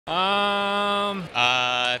What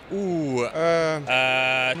are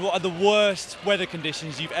the worst weather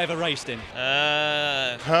conditions you've ever raced in?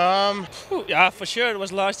 Yeah, for sure. It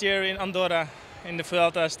was last year in Andorra, in the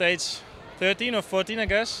Vuelta stage 13 or 14, I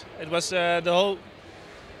guess. It was the whole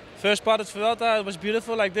first part of Vuelta. It was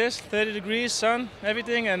beautiful like this, 30 degrees, sun,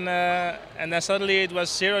 everything, and then suddenly it was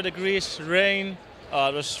 0 degrees, rain. Oh,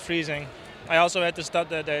 it was freezing. I also had to stop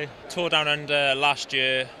that day. Tour down under last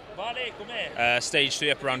year. Stage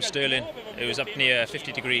 3 up around Stirling. It was up near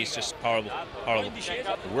 50 degrees, just horrible. The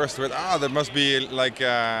worst with that must be like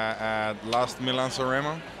last Milan-San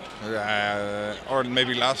Remo, or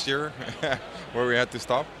maybe last year, where we had to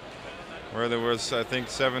stop, where there was I think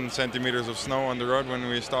 7 centimeters of snow on the road when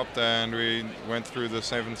we stopped, and we went through the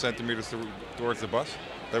 7 centimeters towards the bus.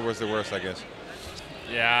 That was the worst, I guess.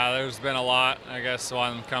 Yeah, there's been a lot. I guess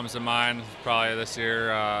one comes to mind probably this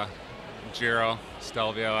year. Giro,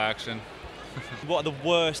 Stelvio action. What are the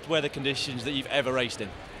worst weather conditions that you've ever raced in?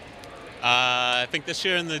 I think this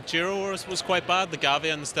year in the Giro was quite bad. The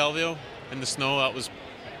Gavia and the Stelvio in the snow, that was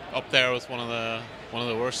up there with one of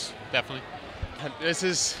the worst, definitely.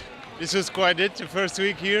 This was quite it, the first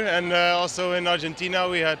week here, and also in Argentina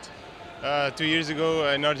we had 2 years ago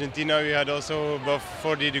in Argentina we had also above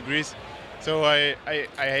 40 degrees. So I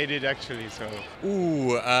hate it actually. So.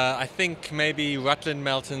 I think maybe Rutland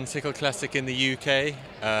Melton Sickle Classic in the UK.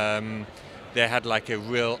 They had like a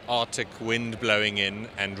real Arctic wind blowing in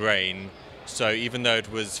and rain. So even though it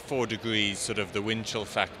was 4 degrees, sort of the wind chill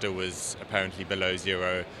factor was apparently below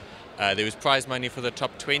 0. There was prize money for the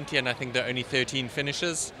top 20, and I think there are only 13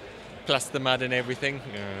 finishers, plus the mud and everything.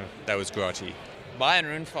 That was grotty. Bayern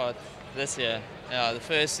Rundfahrt this year. Yeah, the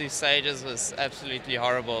first 2 stages was absolutely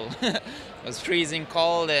horrible. It was freezing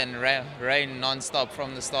cold and rain non-stop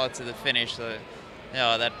from the start to the finish. So,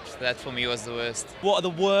 yeah, that for me was the worst. What are the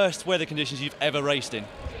worst weather conditions you've ever raced in?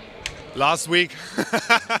 Last week.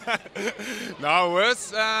 No,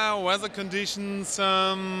 worst weather conditions.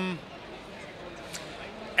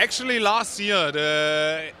 Actually, last year,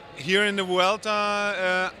 here in the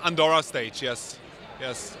Vuelta, Andorra stage, yes.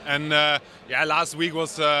 And yeah, last week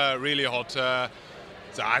was really hot.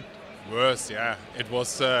 That worse, yeah. It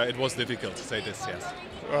was difficult to say this, yes.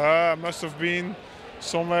 Must have been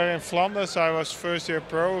somewhere in Flanders. I was first year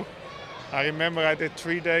pro. I remember I did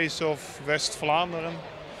 3 days of West Vlaanderen,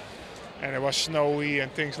 and it was snowy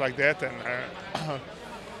and things like that. And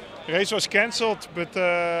the race was cancelled, but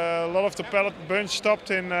a lot of the peloton bunch stopped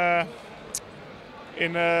in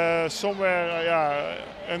somewhere,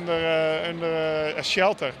 under a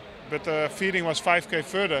shelter. But the feeding was 5k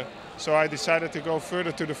further, so I decided to go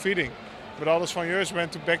further to the feeding. But others from yours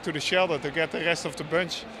went back to the shelter to get the rest of the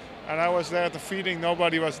bunch. And I was there at the feeding,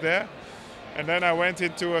 nobody was there. And then I went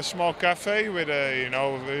into a small cafe with a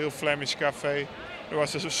real Flemish cafe. There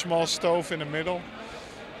was a small stove in the middle.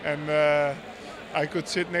 And I could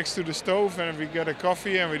sit next to the stove and we got a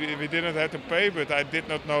coffee, and we didn't have to pay, but I did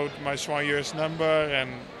not know my soigneurs number,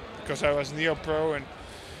 and because I was neo-pro, and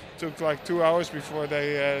it took like 2 hours before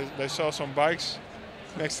they saw some bikes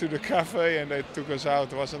next to the cafe and they took us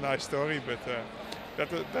out. It was a nice story, but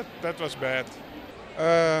that was bad.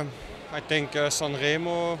 I think San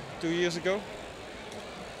Remo 2 years ago,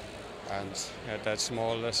 and yeah, that's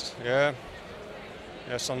more or less, yeah,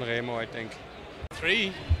 San Remo, I think.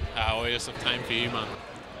 3 hours of time for you, man.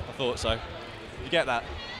 I thought so. You get that?